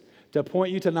service, to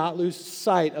point you to not lose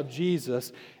sight of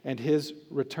Jesus and His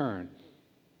return.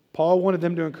 Paul wanted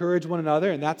them to encourage one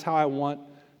another, and that's how I want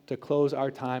to close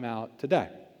our time out today.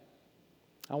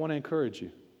 I want to encourage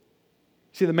you.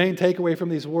 See, the main takeaway from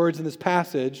these words in this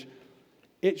passage,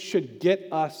 it should get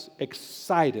us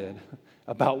excited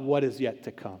about what is yet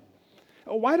to come.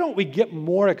 Why don't we get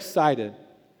more excited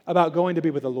about going to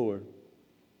be with the Lord?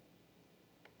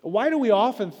 Why do we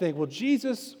often think, well,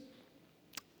 Jesus,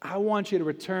 I want you to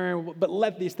return, but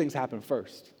let these things happen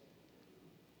first.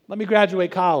 Let me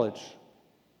graduate college.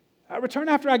 I return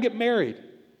after I get married.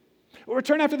 Or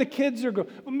return after the kids are grown.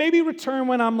 Maybe return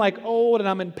when I'm like old and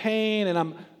I'm in pain and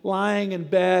I'm lying in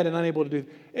bed and unable to do.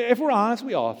 If we're honest,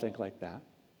 we all think like that.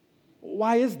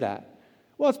 Why is that?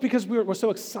 Well, it's because we're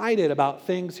so excited about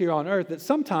things here on earth that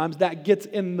sometimes that gets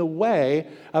in the way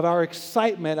of our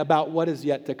excitement about what is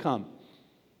yet to come.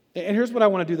 And here's what I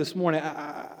want to do this morning.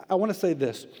 I want to say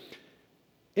this.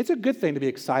 It's a good thing to be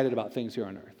excited about things here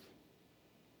on earth.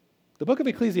 The book of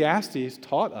Ecclesiastes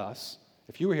taught us,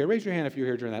 if you were here, raise your hand if you were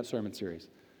here during that sermon series.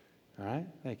 All right?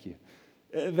 Thank you.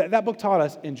 That book taught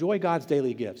us, enjoy God's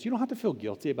daily gifts. You don't have to feel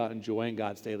guilty about enjoying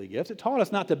God's daily gifts. It taught us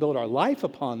not to build our life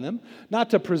upon them, not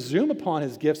to presume upon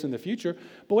his gifts in the future,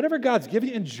 but whatever God's given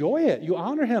you, enjoy it. You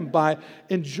honor him by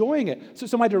enjoying it.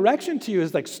 So my direction to you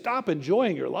is like, stop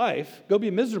enjoying your life. Go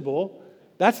be miserable.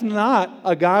 That's not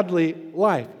a godly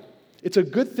life. It's a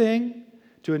good thing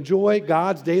to enjoy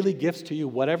God's daily gifts to you,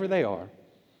 whatever they are,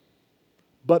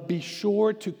 but be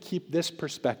sure to keep this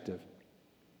perspective.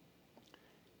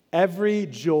 Every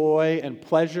joy and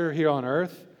pleasure here on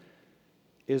earth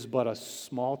is but a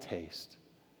small taste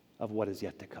of what is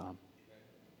yet to come.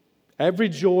 Every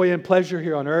joy and pleasure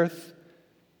here on earth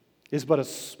is but a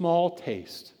small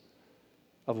taste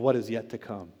of what is yet to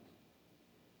come.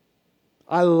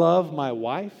 I love my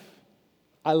wife.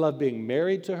 I love being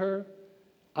married to her.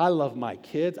 I love my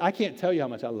kids. I can't tell you how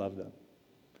much I love them.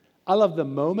 I love the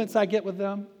moments I get with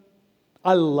them.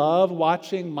 I love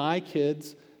watching my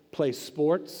kids play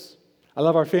sports. I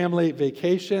love our family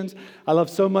vacations. I love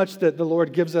so much that the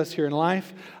Lord gives us here in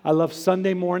life. I love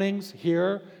Sunday mornings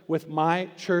here with my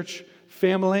church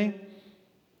family.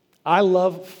 I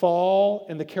love fall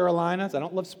in the Carolinas. I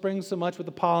don't love spring so much with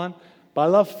the pollen, but I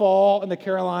love fall in the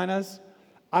Carolinas.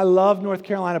 I love North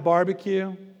Carolina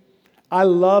barbecue. I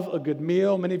love a good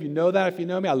meal. Many of you know that. If you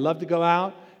know me, I love to go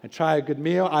out and try a good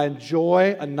meal. I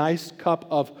enjoy a nice cup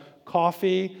of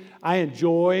coffee. I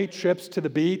enjoy trips to the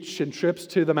beach and trips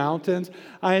to the mountains.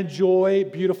 I enjoy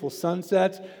beautiful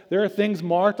sunsets. There are things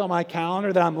marked on my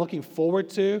calendar that I'm looking forward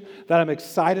to, that I'm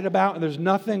excited about, and there's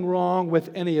nothing wrong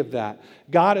with any of that.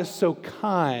 God is so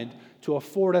kind to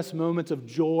afford us moments of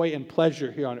joy and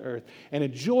pleasure here on earth, and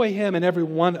enjoy him in every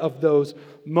one of those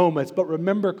moments. But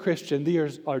remember, Christian,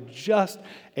 these are just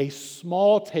a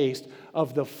small taste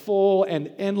of the full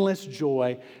and endless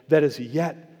joy that is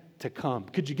yet to come.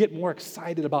 Could you get more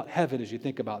excited about heaven as you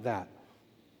think about that?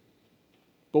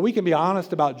 But we can be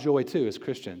honest about joy too as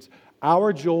Christians.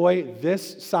 Our joy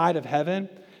this side of heaven,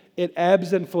 it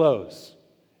ebbs and flows.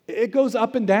 It goes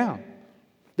up and down.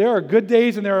 There are good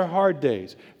days and there are hard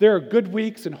days. There are good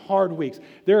weeks and hard weeks.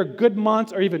 There are good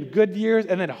months or even good years,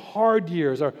 and then hard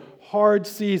years or hard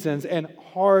seasons and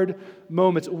hard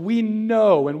moments. We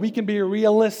know, and we can be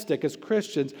realistic as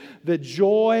Christians, that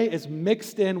joy is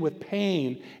mixed in with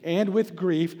pain and with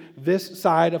grief this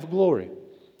side of glory.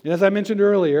 And as I mentioned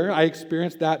earlier, I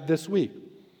experienced that this week.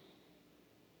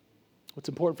 What's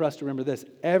important for us to remember this: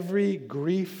 every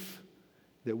grief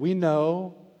that we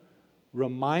know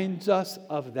reminds us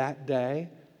of that day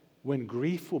when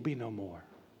grief will be no more.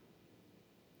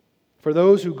 For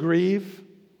those who grieve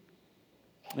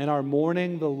and are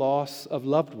mourning the loss of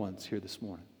loved ones here this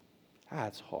morning,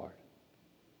 it's hard.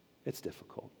 It's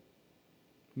difficult.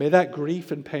 May that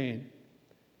grief and pain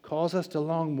cause us to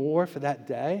long more for that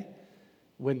day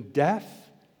when death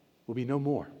will be no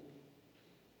more.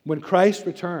 When Christ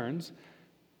returns,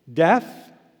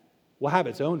 death will have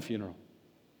its own funeral.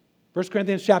 1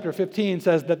 Corinthians chapter 15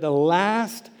 says that the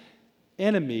last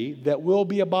enemy that will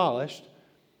be abolished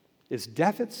is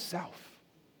death itself.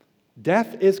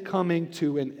 Death is coming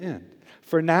to an end.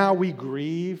 For now we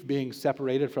grieve being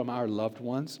separated from our loved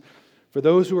ones. For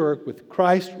those who are with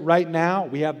Christ right now,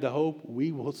 we have the hope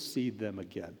we will see them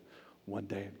again one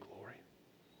day in glory.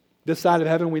 This side of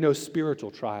heaven, we know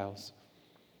spiritual trials.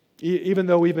 Even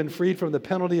though we've been freed from the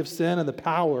penalty of sin and the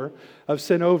power of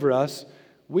sin over us,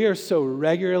 we are so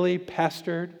regularly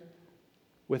pestered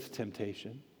with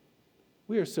temptation.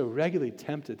 We are so regularly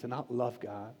tempted to not love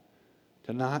God,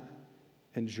 to not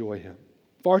enjoy him.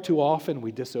 Far too often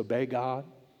we disobey God.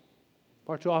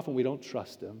 Far too often we don't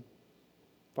trust him.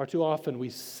 Far too often we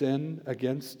sin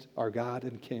against our God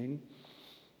and King.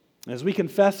 As we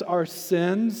confess our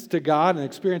sins to God and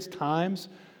experience times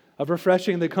of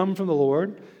refreshing that come from the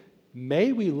Lord,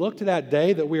 may we look to that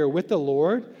day that we are with the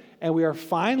Lord and we are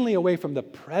finally away from the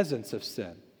presence of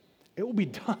sin. It will be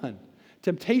done.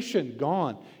 Temptation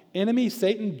gone. Enemy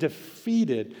Satan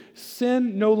defeated.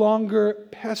 Sin no longer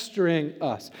pestering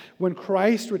us. When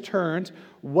Christ returns,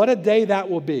 what a day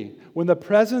that will be. When the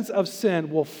presence of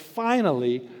sin will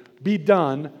finally be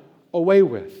done away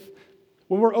with.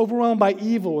 When we're overwhelmed by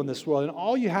evil in this world, and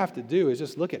all you have to do is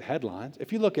just look at headlines.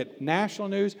 If you look at national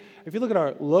news, if you look at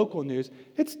our local news,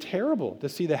 it's terrible to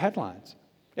see the headlines.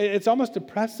 It's almost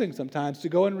depressing sometimes to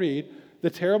go and read the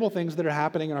terrible things that are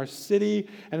happening in our city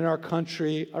and in our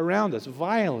country around us.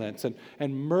 Violence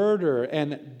and murder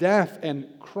and death and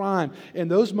crime. In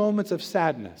those moments of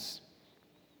sadness,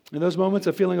 in those moments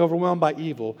of feeling overwhelmed by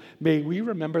evil, may we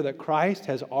remember that Christ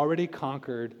has already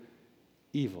conquered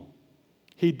evil.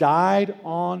 He died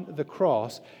on the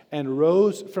cross and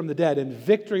rose from the dead in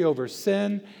victory over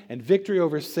sin and victory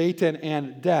over Satan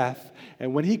and death.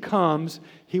 And when he comes,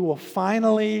 he will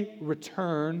finally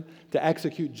return to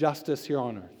execute justice here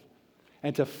on earth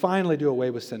and to finally do away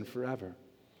with sin forever.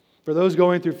 For those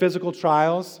going through physical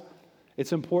trials,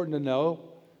 it's important to know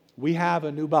we have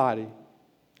a new body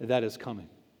that is coming.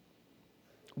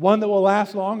 One that will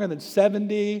last longer than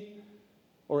 70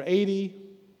 or 80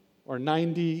 or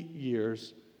 90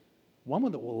 years.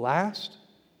 One that will last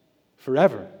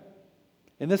forever.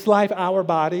 In this life, our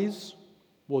bodies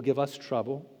will give us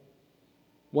trouble.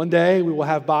 One day, we will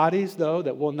have bodies, though,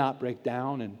 that will not break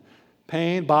down in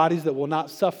pain, bodies that will not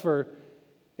suffer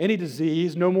any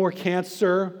disease, no more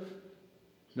cancer,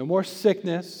 no more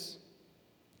sickness,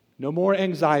 no more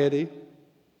anxiety,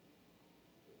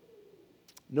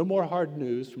 no more hard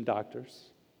news from doctors.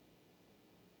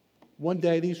 One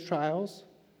day, these trials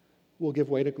will give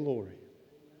way to glory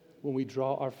when we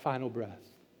draw our final breath.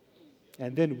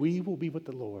 And then we will be with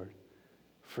the Lord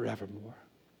forevermore.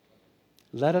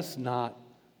 Let us not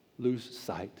lose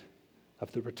sight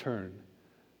of the return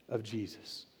of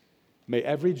Jesus. May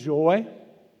every joy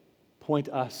point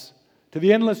us to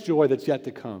the endless joy that's yet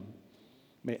to come.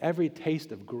 May every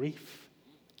taste of grief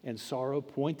and sorrow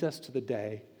point us to the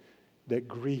day that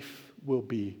grief will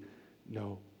be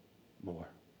no more.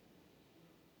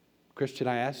 Christian,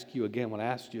 I ask you again what I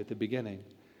asked you at the beginning.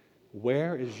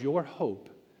 Where is your hope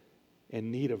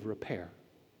in need of repair?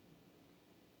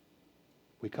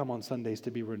 We come on Sundays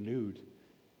to be renewed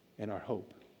in our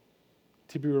hope,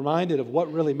 to be reminded of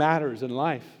what really matters in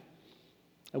life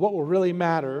and what will really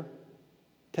matter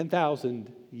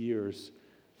 10,000 years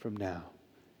from now.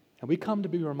 And we come to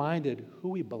be reminded who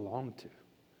we belong to.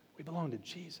 We belong to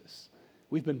Jesus.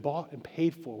 We've been bought and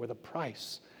paid for with a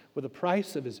price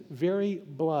of his very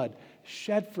blood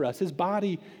shed for us, his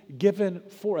body given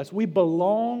for us. We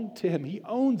belong to him. He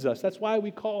owns us. That's why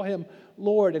we call him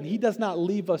Lord, and he does not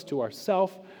leave us to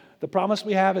ourselves. The promise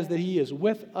we have is that he is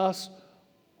with us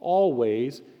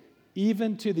always,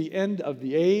 even to the end of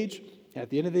the age. At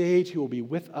the end of the age, he will be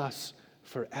with us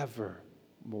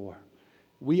forevermore.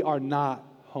 We are not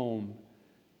home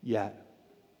yet,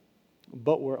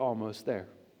 but we're almost there.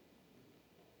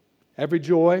 Every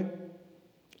joy,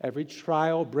 every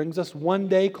trial brings us one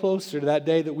day closer to that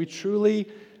day that we truly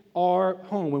are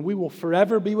home, and we will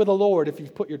forever be with the Lord if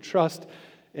you've put your trust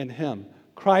in him.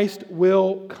 Christ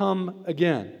will come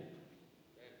again.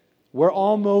 We're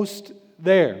almost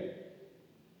there.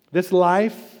 This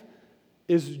life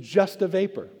is just a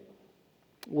vapor.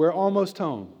 We're almost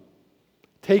home.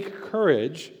 Take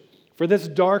courage, for this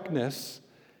darkness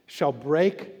shall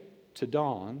break to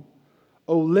dawn.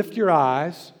 Oh, lift your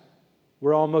eyes.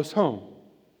 We're almost home.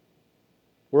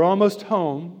 We're almost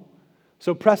home,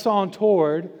 so press on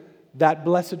toward that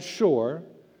blessed shore.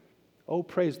 Oh,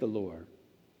 praise the Lord.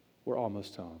 We're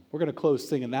almost home. We're going to close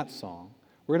singing that song.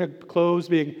 We're going to close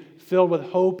being filled with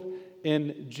hope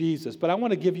in Jesus. But I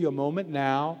want to give you a moment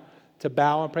now to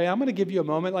bow and pray. I'm going to give you a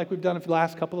moment, like we've done for the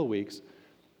last couple of weeks,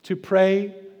 to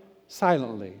pray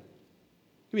silently.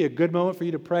 It could be a good moment for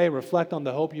you to pray and reflect on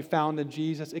the hope you found in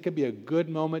Jesus. It could be a good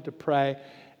moment to pray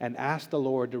and ask the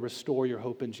Lord to restore your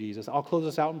hope in Jesus. I'll close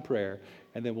us out in prayer,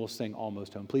 and then we'll sing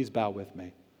Almost Home. Please bow with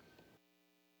me.